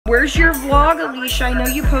Where's your vlog, Alicia? I know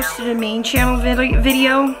you posted a main channel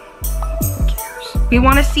video. Who cares? We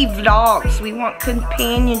want to see vlogs. We want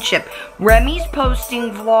companionship. Remy's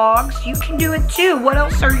posting vlogs. You can do it too. What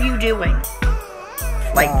else are you doing?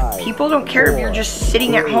 Like, people don't care if you're just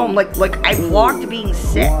sitting at home. Like I vlogged being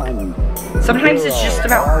sick. Sometimes it's just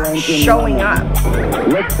about showing up.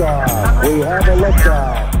 Liftoff. We have a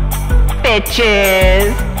liftoff.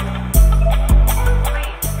 Bitches.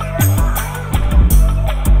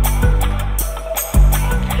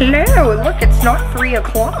 Hello, look, it's not 3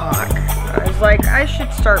 o'clock. I was like, I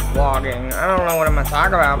should start vlogging. I don't know what I'm gonna talk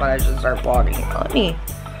about, but I should start vlogging. Let me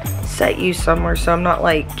set you somewhere so I'm not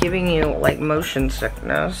like giving you like motion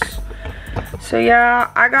sickness. So yeah,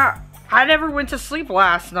 I never went to sleep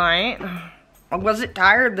last night. I wasn't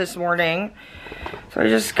tired this morning. So I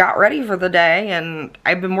just got ready for the day, and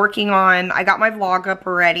I've been working on, I got my vlog up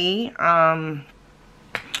already.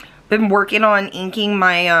 Been working on inking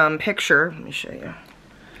my picture. Let me show you.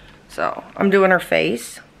 So, I'm doing her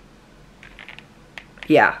face.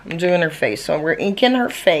 Yeah, I'm doing her face. So, we're inking her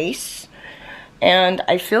face. And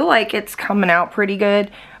I feel like it's coming out pretty good.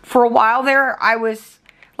 For a while there, I was,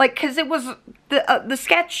 like, because it was, the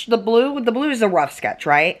sketch, the blue is a rough sketch,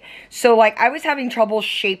 right? So, like, I was having trouble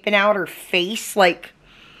shaping out her face, like,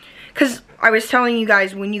 because I was telling you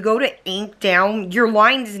guys, when you go to ink down, your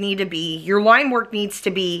lines need to be, your line work needs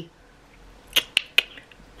to be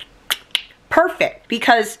perfect,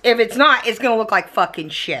 because if it's not, it's gonna look like fucking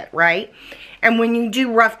shit, right? And when you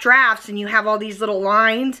do rough drafts and you have all these little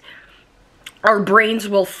lines, our brains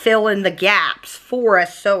will fill in the gaps for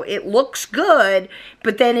us so it looks good.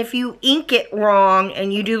 But then if you ink it wrong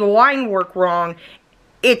and you do the line work wrong,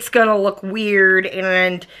 it's gonna look weird,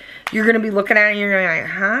 and you're gonna be looking at it and you're gonna be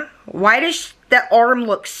like, huh? Why does that arm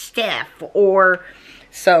look stiff? Or,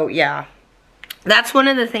 so yeah, that's one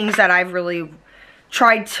of the things that I've really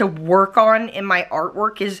tried to work on in my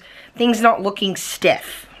artwork, is things not looking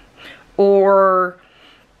stiff or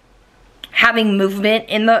having movement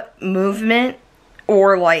in the movement,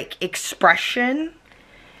 or like expression,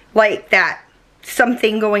 like that,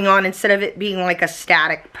 something going on instead of it being like a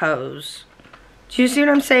static pose. Do you see what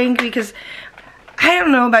I'm saying? Because I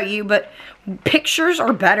don't know about you, but pictures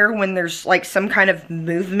are better when there's like some kind of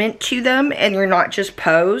movement to them and you're not just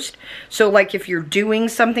posed. So like if you're doing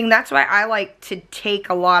something, that's why I like to take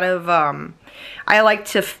a lot of, I like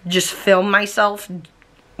to just film myself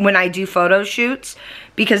when I do photo shoots,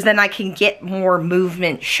 because then I can get more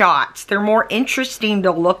movement shots. They're more interesting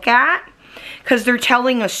to look at because they're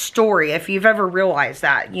telling a story, if you've ever realized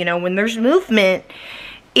that. You know, when there's movement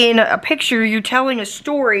in a picture, you're telling a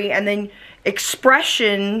story, and then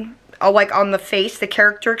expression, like on the face, the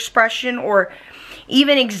character expression, or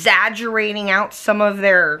even exaggerating out some of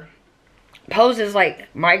their poses, like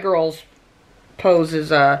my girl's pose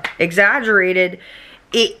is exaggerated.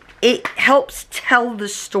 It helps tell the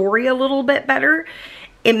story a little bit better.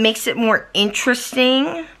 It makes it more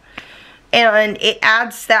interesting, and it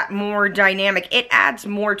adds that more dynamic. It adds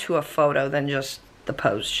more to a photo than just the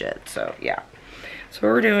pose shit. So yeah, that's what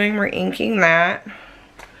we're doing. We're inking that.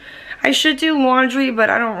 I should do laundry, but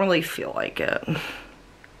I don't really feel like it.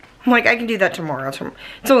 I'm like, I can do that tomorrow.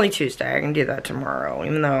 It's only Tuesday. I can do that tomorrow,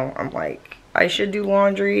 even though I'm like, I should do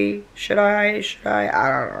laundry. Should I? I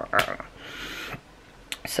don't know.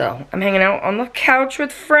 So, I'm hanging out on the couch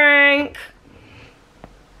with Frank.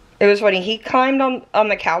 It was funny. He climbed on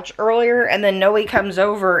the couch earlier, and then Noe comes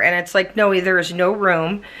over, and it's like, Noe, there is no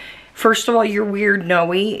room. First of all, you're weird,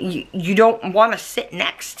 Noe. You don't want to sit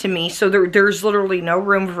next to me, so there's literally no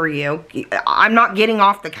room for you. I'm not getting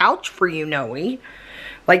off the couch for you, Noe.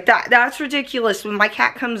 Like, that's ridiculous. When my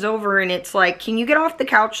cat comes over and it's like, can you get off the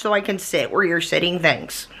couch so I can sit where you're sitting?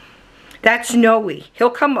 Thanks. That's Noe.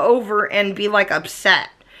 He'll come over and be, like, upset.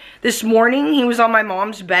 This morning, he was on my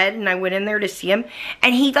mom's bed, and I went in there to see him,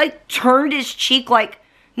 and he, like, turned his cheek like,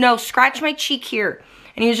 no, scratch my cheek here.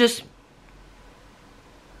 And he was just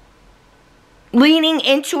leaning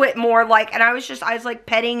into it more, like, and I was like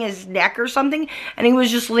petting his neck or something, and he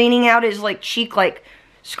was just leaning out his like cheek, like,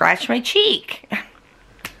 scratch my cheek.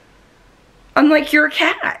 I'm like, you're a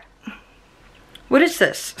cat. What is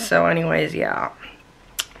this? So anyways, yeah,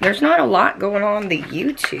 there's not a lot going on the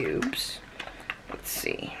YouTubes. Let's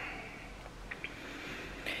see.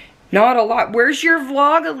 Not a lot. Where's your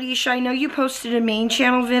vlog, Alicia? I know you posted a main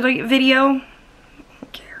channel video.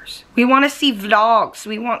 We want to see vlogs.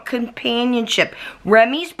 We want companionship.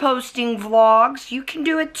 Remy's posting vlogs. You can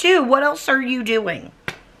do it too. What else are you doing?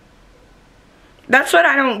 That's what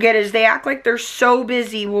I don't get, is they act like they're so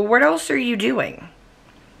busy. Well, what else are you doing?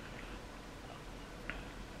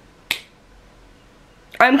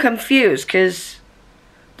 I'm confused because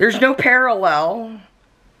There's no parallel,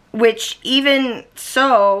 which even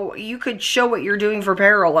so, you could show what you're doing for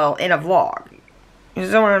parallel in a vlog. You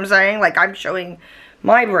know what I'm saying? Like, I'm showing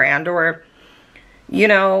my brand, or, you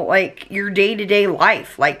know, like, your day-to-day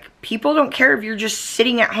life. Like, people don't care if you're just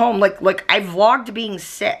sitting at home. Like, I vlogged being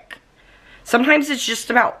sick. Sometimes it's just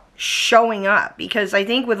about showing up, because I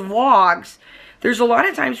think with vlogs, there's a lot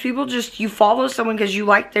of times people just, you follow someone because you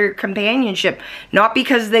like their companionship, not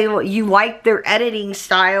because you like their editing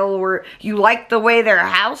style, or you like the way their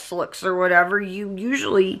house looks or whatever. You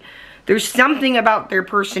usually, there's something about their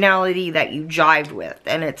personality that you jive with,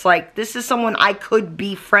 and it's like, this is someone I could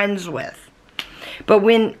be friends with. But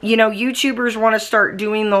when, you know, YouTubers want to start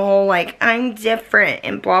doing the whole, like, I'm different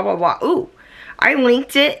and blah, blah, blah. Ooh, I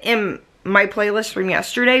linked it in my playlist from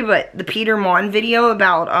yesterday, but the Peter Mon video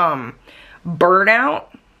about, burnout,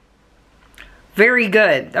 very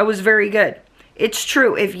good. That was very good. It's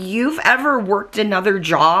true. If you've ever worked another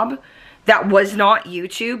job that was not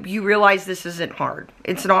YouTube, you realize this isn't hard.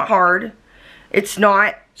 It's not hard. It's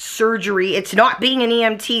not surgery. It's not being an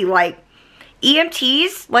EMT. Like,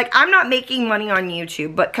 EMTs, like, I'm not making money on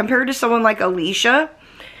YouTube, but compared to someone like Alicia,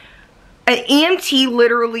 an EMT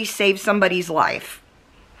literally saves somebody's life.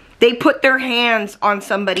 They put their hands on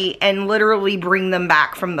somebody and literally bring them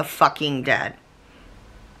back from the fucking dead.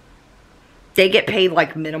 They get paid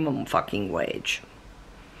like minimum fucking wage.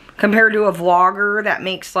 Compared to a vlogger that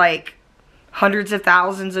makes like hundreds of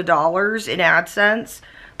thousands of dollars in AdSense,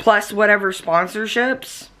 plus whatever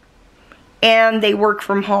sponsorships, and they work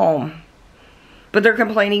from home. But they're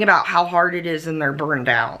complaining about how hard it is and they're burned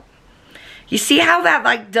out. You see how that,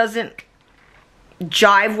 like, doesn't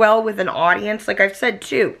jive well with an audience? Like I've said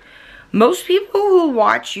too, most people who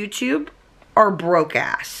watch YouTube are broke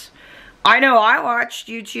ass. I know I watched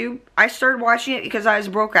YouTube. I started watching it because I was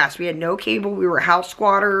broke ass. We had no cable. We were house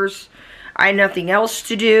squatters. I had nothing else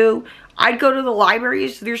to do. I'd go to the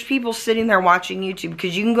libraries. There's people sitting there watching YouTube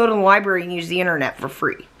because you can go to the library and use the internet for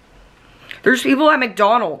free. There's people at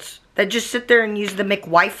McDonald's that just sit there and use the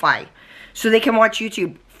McWi-Fi so they can watch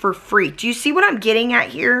YouTube for free. Do you see what I'm getting at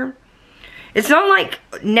here? It's not like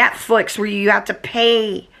Netflix where you have to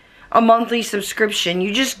pay a monthly subscription.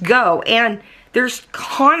 You just go, and there's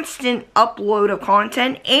constant upload of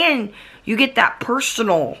content, and you get that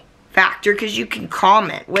personal factor because you can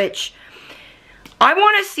comment, which I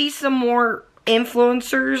want to see some more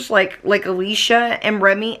influencers like Alicia and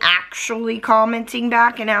Remy actually commenting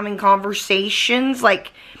back and having conversations.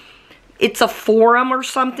 Like, it's a forum or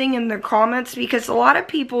something in their comments, because a lot of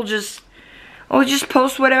people just, oh, just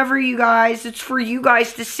post whatever, you guys. It's for you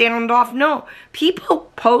guys to sound off. No,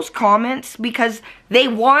 people post comments because they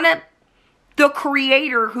want the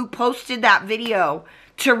creator who posted that video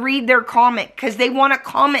to read their comment, because they want to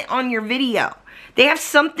comment on your video. They have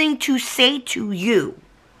something to say to you.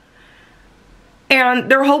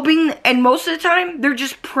 And they're hoping, and most of the time, they're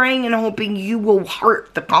just praying and hoping you will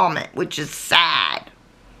heart the comment, which is sad.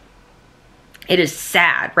 It is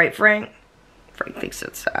sad, right, Frank? Frank thinks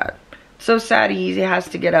it's sad. So sad he has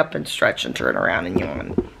to get up and stretch and turn around and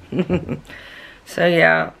yawn. So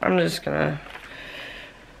yeah, I'm just gonna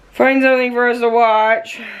find something for us to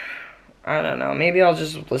watch. I don't know, maybe I'll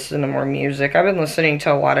just listen to more music. I've been listening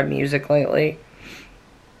to a lot of music lately.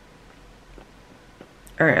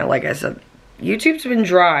 Alright, like I said, YouTube's been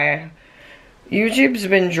dry. YouTube's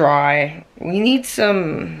been dry. We need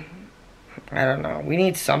some, I don't know, we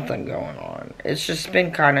need something going on. It's just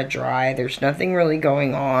been kind of dry. There's nothing really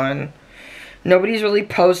going on. Nobody's really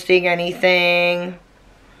posting anything.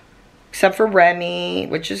 Except for Remy,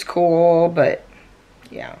 which is cool, but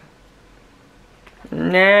yeah.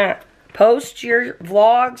 Nah. Post your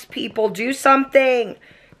vlogs, people. Do something.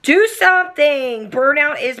 Do something.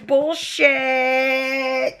 Burnout is bullshit.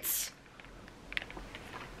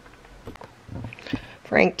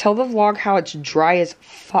 Frank, tell the vlog how it's dry as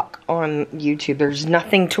fuck on YouTube. There's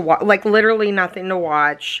nothing to watch. Like, literally nothing to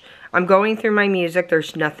watch. I'm going through my music.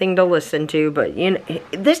 There's nothing to listen to. But, you know,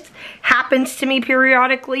 this happens to me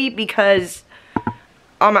periodically because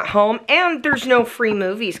I'm at home. And there's no free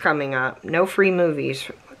movies coming up. No free movies.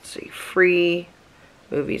 Let's see. Free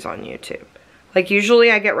movies on YouTube. Like,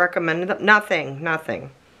 usually I get recommended them.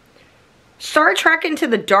 Nothing. Star Trek Into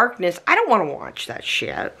the Darkness. I don't want to watch that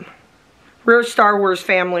shit. Real Star Wars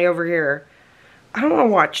family over here. I don't want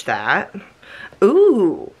to watch that.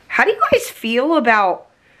 Ooh. How do you guys feel about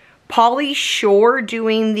Pauly Shore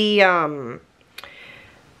doing the,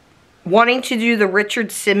 wanting to do the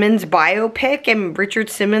Richard Simmons biopic? And Richard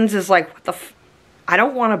Simmons is like, what the I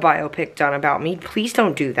don't want a biopic done about me. Please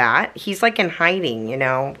don't do that. He's like in hiding, you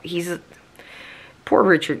know. Poor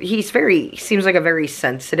Richard. He seems like a very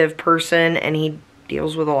sensitive person, and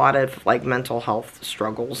deals with a lot of, like, mental health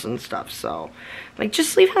struggles and stuff, so, like,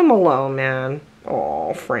 just leave him alone, man.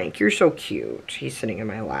 Oh, Frank, you're so cute. He's sitting in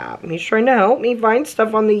my lap, and he's trying to help me find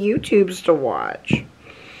stuff on the YouTubes to watch.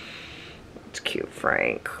 It's cute,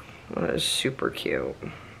 Frank. That is super cute.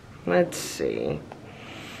 Let's see.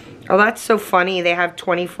 Oh, that's so funny. They have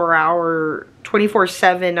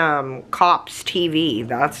 24/7 Cops TV.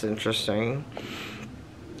 That's interesting.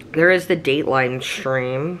 There is the Dateline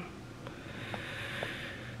stream.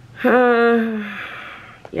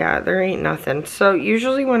 Yeah, there ain't nothing. So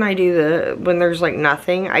usually when I do when there's like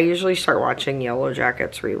nothing, I usually start watching Yellow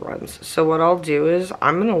Jackets reruns. So what I'll do is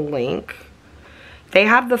I'm gonna link. They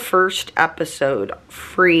have the first episode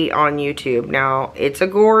free on YouTube. Now, it's a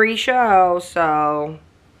gory show, so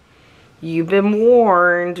you've been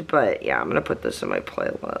warned. But yeah, I'm gonna put this in my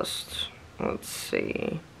playlist. Let's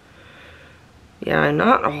see. Yeah,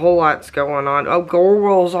 not a whole lot's going on. Oh, Girl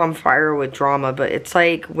World's on fire with drama, but it's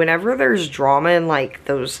like, whenever there's drama in, like,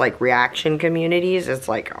 those, like, reaction communities, it's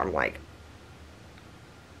like, I'm like,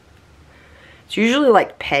 it's usually,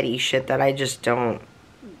 like, petty shit that I just don't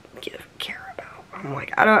care about. I'm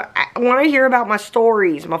like, I want to hear about my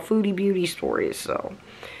stories, my foodie beauty stories, so,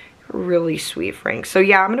 really sweet, Frank. So,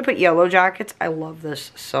 yeah, I'm going to put Yellow Jackets. I love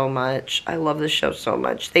this so much. I love this show so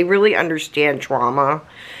much. They really understand trauma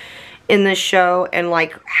in this show, and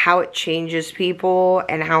like how it changes people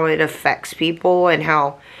and how it affects people, and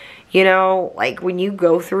how, you know, like when you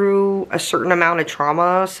go through a certain amount of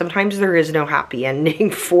trauma, sometimes there is no happy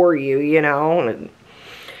ending for you, you know. And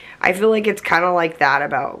I feel like it's kind of like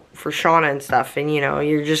that for Shauna and stuff, and you know,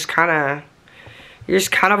 you're just kind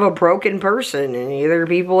of a broken person, and either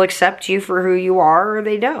people accept you for who you are or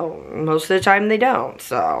they don't. Most of the time they don't,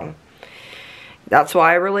 so that's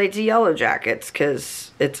why I relate to Yellow Jackets,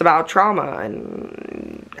 because it's about trauma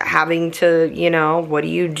and having to, you know, what do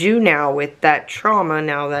you do now with that trauma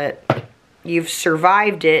now that you've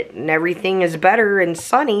survived it and everything is better and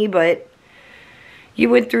sunny, but you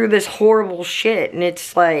went through this horrible shit. And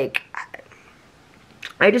it's like,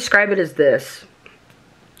 I describe it as this.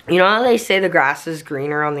 You know how they say the grass is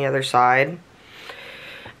greener on the other side?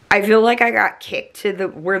 I feel like I got kicked to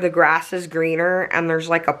where the grass is greener and there's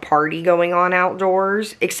like a party going on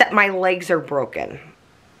outdoors, except my legs are broken.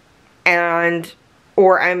 And,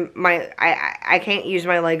 or I can't use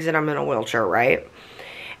my legs and I'm in a wheelchair, right?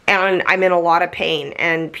 And I'm in a lot of pain,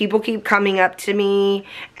 and people keep coming up to me,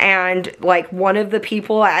 and like one of the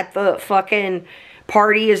people at the fucking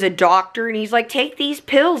party is a doctor, and he's like, take these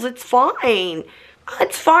pills, it's fine.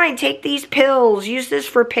 It's fine, take these pills, use this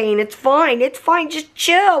for pain, it's fine, just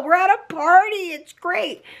chill, we're at a party, it's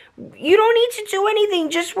great. You don't need to do anything,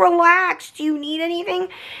 just relax, do you need anything?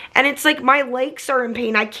 And it's like, my legs are in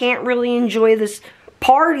pain, I can't really enjoy this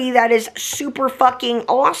party that is super fucking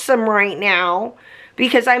awesome right now,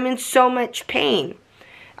 because I'm in so much pain.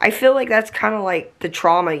 I feel like that's kind of like the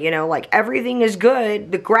trauma, you know, like everything is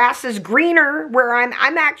good, the grass is greener, where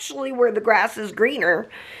I'm actually where the grass is greener.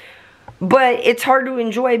 But it's hard to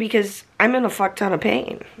enjoy because I'm in a fuck ton of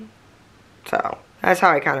pain. So, that's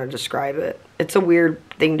how I kind of describe it. It's a weird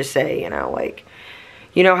thing to say, you know, like,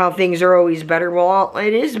 you know how things are always better? Well,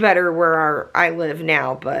 it is better where I live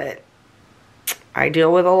now, but I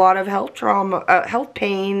deal with a lot of health trauma, health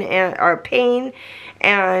pain,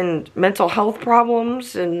 and mental health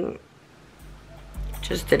problems, and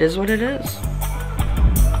just, it is what it is.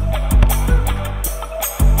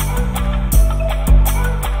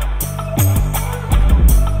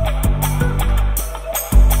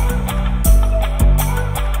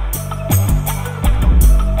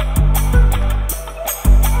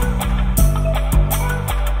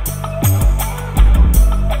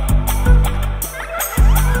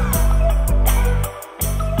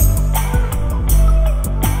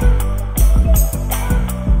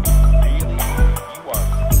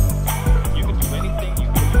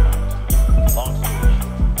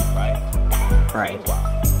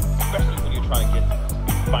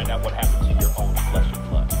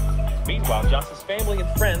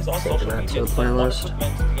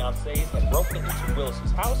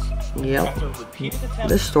 Yep.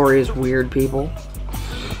 This story is weird, people.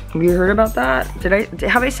 Have you heard about that?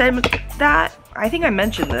 Have I said that? I think I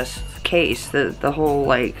mentioned this case, the whole,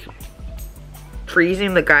 like,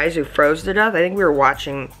 freezing the guys who froze to death. I think we were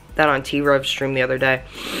watching that on T-Rev's stream the other day.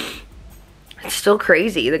 It's still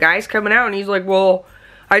crazy. The guy's coming out and he's like, well,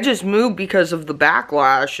 I just moved because of the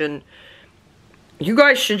backlash, and you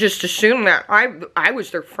guys should just assume that I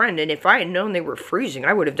was their friend, and if I had known they were freezing,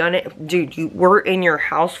 I would have done it. Dude, you were in your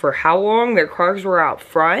house for how long? Their cars were out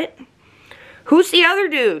front? Who's the other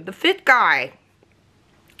dude? The fifth guy.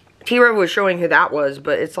 T-Rev was showing who that was,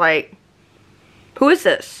 but it's like, Who is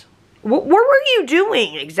this? What were you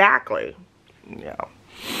doing exactly? Yeah.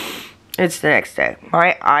 It's the next day.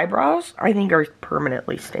 My eyebrows, I think, are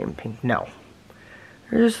permanently stained pink. No.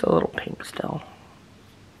 They're just a little pink still.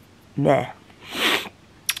 Nah.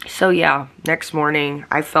 So, yeah. Next morning,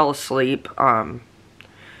 I fell asleep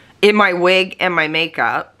in my wig and my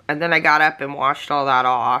makeup. And then I got up and washed all that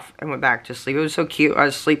off and went back to sleep. It was so cute. I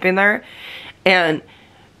was sleeping there. And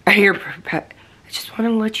I hear... I just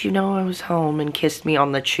want to let you know I was home, and kissed me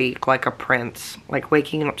on the cheek like a prince. Like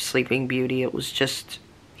waking up Sleeping Beauty. It was just...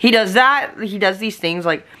 He does that. He does these things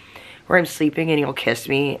like where I'm sleeping and he'll kiss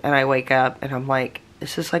me and I wake up and I'm like,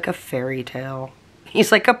 this is like a fairy tale.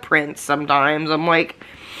 He's like a prince sometimes. I'm like,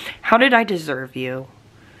 how did I deserve you?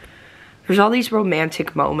 There's all these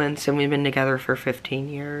romantic moments and we've been together for 15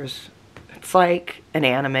 years. It's like an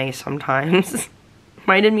anime sometimes.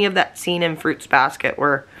 Reminded me of that scene in Fruits Basket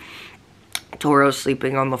where Toro's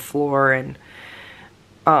sleeping on the floor and,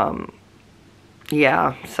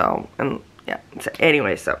 yeah, so, and, yeah, so,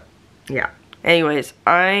 anyways,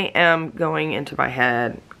 I am going into my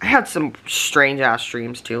head. I had some strange-ass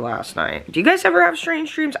dreams, too, last night. Do you guys ever have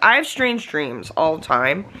strange dreams? I have strange dreams all the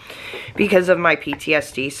time because of my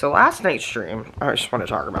PTSD, so last night's dream, I just want to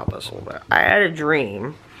talk about this a little bit. I had a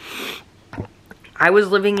dream. I was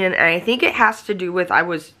living in, and I think it has to do with, I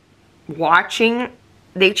was watching...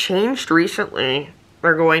 They changed recently.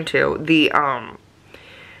 They're going to.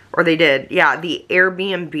 Or they did. Yeah, the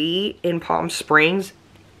Airbnb in Palm Springs.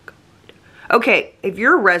 Okay, if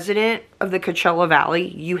you're a resident of the Coachella Valley,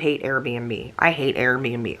 you hate Airbnb. I hate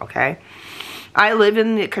Airbnb, okay? I live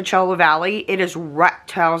in the Coachella Valley. It is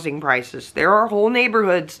wrecked housing prices. There are whole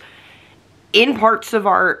neighborhoods in parts of the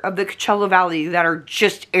Coachella Valley that are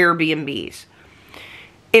just Airbnbs.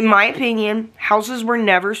 In my opinion, houses were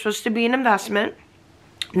never supposed to be an investment.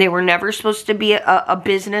 They were never supposed to be a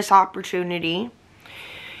business opportunity.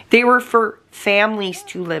 They were for families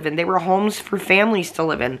to live in. They were homes for families to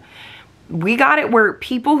live in. We got it where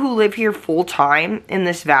people who live here full time in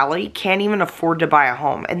this valley can't even afford to buy a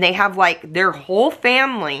home. And they have like their whole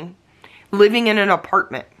family living in an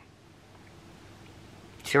apartment.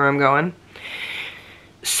 See where I'm going?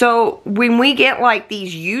 So when we get like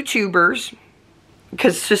these YouTubers...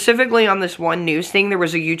 Because specifically on this one news thing, there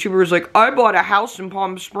was a YouTuber who was like, I bought a house in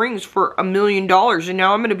Palm Springs for $1 million, and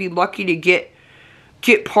now I'm going to be lucky to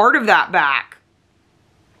get part of that back.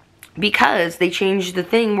 Because they changed the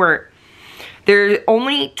thing where there's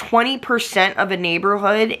only 20% of a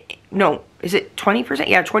neighborhood, no, is it 20%?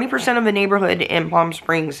 Yeah, 20% of a neighborhood in Palm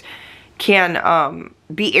Springs can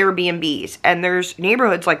be Airbnbs. And there's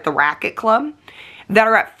neighborhoods like the Racket Club that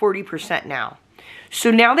are at 40% now. So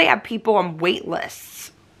now they have people on wait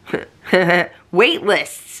lists. Wait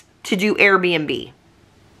lists to do Airbnb.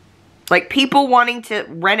 Like people wanting to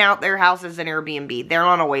rent out their houses in Airbnb. They're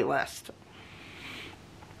on a wait list.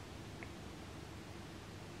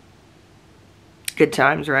 Good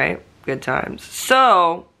times, right? Good times.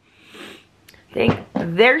 So,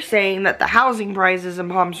 they're saying that the housing prices in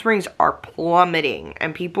Palm Springs are plummeting.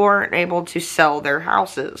 And people aren't able to sell their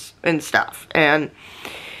houses and stuff. And...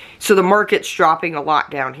 so the market's dropping a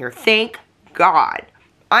lot down here. Thank God.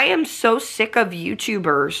 I am so sick of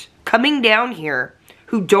YouTubers coming down here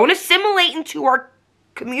who don't assimilate into our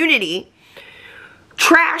community,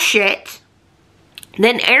 trash it,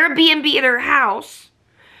 then Airbnb their house,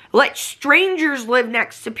 let strangers live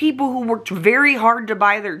next to people who worked very hard to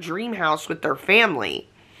buy their dream house with their family.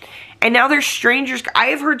 And now they're strangers. I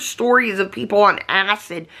have heard stories of people on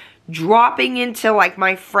acid dropping into like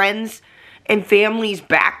my friends' and families'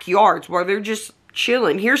 backyards where they're just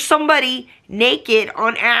chilling. Here's somebody naked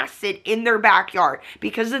on acid in their backyard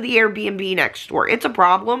because of the Airbnb next door. It's a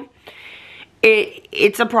problem.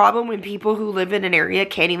 It's a problem when people who live in an area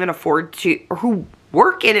can't even afford to, or who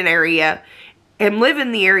work in an area and live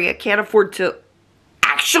in the area can't afford to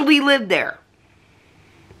actually live there.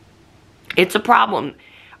 It's a problem.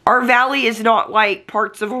 Our valley is not like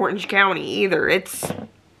parts of Orange County either.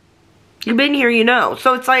 You've been here, you know.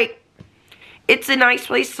 So it's like, it's a nice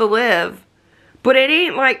place to live, but it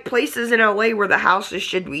ain't like places in LA where the houses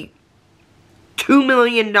should be $2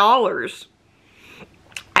 million.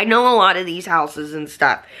 I know a lot of these houses and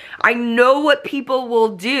stuff. I know what people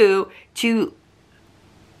will do to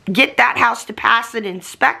get that house to pass an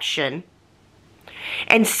inspection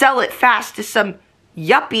and sell it fast to some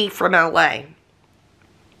yuppie from LA.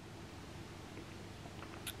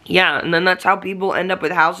 Yeah, and then that's how people end up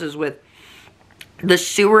with houses with the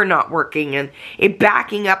sewer not working and it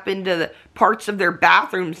backing up into the parts of their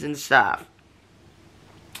bathrooms and stuff.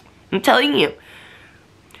 I'm telling you,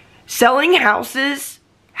 selling houses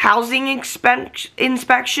housing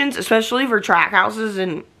inspections, especially for track houses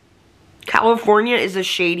in California, is a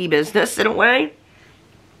shady business in a way.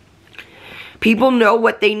 People know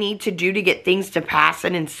what they need to do to get things to pass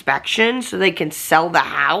an inspection so they can sell the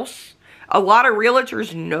house. A lot of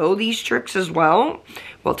realtors know these tricks as well.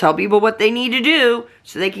 We'll tell people what they need to do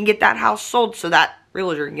so they can get that house sold so that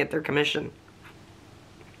realtor can get their commission.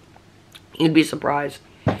 You'd be surprised.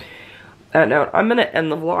 That note, I'm going to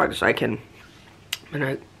end the vlog so I'm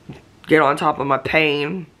going to get on top of my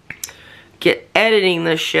pain, get editing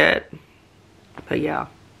this shit. But yeah,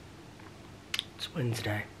 it's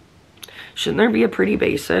Wednesday. Shouldn't there be a pretty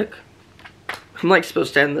basic? I'm like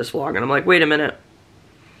supposed to end this vlog and I'm like, wait a minute.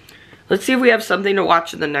 Let's see if we have something to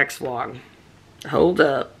watch in the next vlog. Hold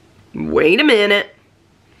up. Wait a minute.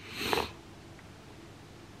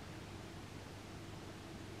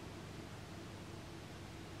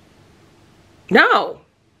 No.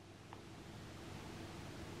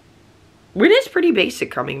 When is Pretty Basic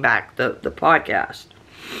coming back, the podcast?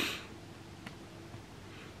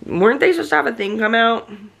 Weren't they supposed to have a thing come out?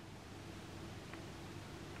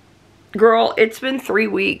 Girl, it's been 3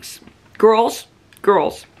 weeks. Girls.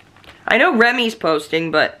 I know Remy's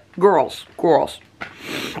posting, but girls.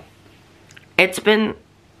 It's been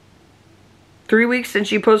 3 weeks since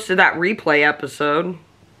you posted that replay episode.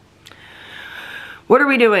 What are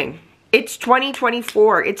we doing? It's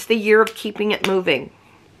 2024. It's the year of keeping it moving.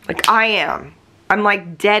 Like I am. I'm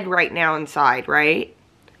like dead right now inside, right?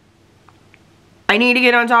 I need to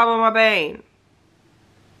get on top of my pain.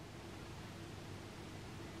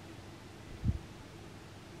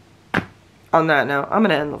 On that note, I'm going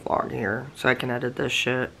to end the vlog here so I can edit this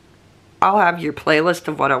shit. I'll have your playlist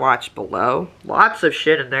of what I watched below. Lots of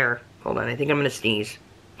shit in there. Hold on, I think I'm going to sneeze.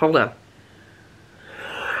 Hold on.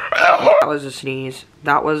 That was a sneeze.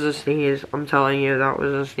 That was a sneeze. I'm telling you, that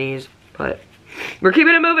was a sneeze. But we're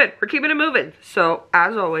keeping it moving. We're keeping it moving. So,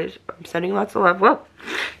 as always, I'm sending lots of love. Well,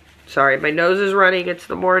 sorry, my nose is running. It's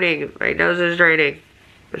the morning. My nose is draining.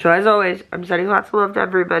 So as always, I'm sending lots of love to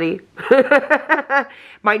everybody.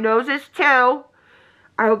 My nose is too.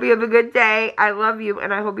 I hope you have a good day. I love you,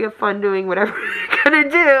 and I hope you have fun doing whatever you're gonna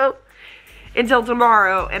do until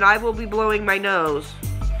tomorrow. And I will be blowing my nose.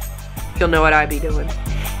 You'll know what I be doing.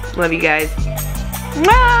 Love you guys.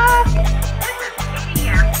 Mwah!